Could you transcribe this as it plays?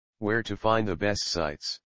Where to find the best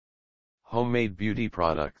sites. Homemade beauty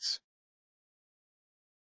products.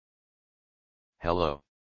 Hello.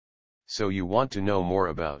 So you want to know more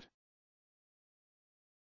about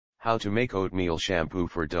how to make oatmeal shampoo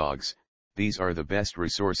for dogs? These are the best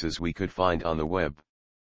resources we could find on the web.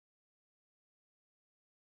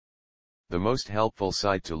 The most helpful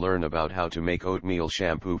site to learn about how to make oatmeal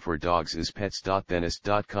shampoo for dogs is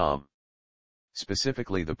pets.dentist.com.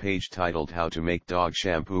 Specifically the page titled How to Make Dog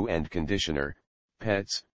Shampoo and Conditioner,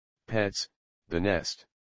 Pets, the Nest.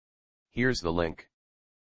 Here's the link.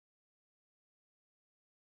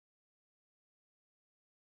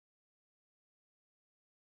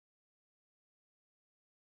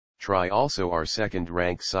 Try also our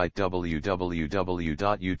second-ranked site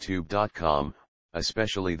www.youtube.com,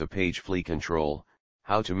 especially the page Flea Control,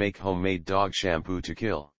 How to Make Homemade Dog Shampoo to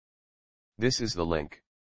Kill. This is the link.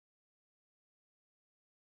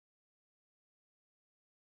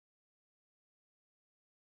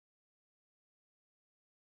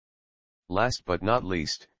 Last but not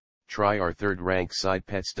least, try our third-ranked site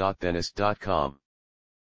pets.dentist.com.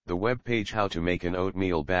 The web page How to Make an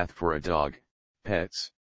Oatmeal Bath for a Dog,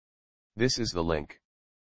 Pets. This is the link.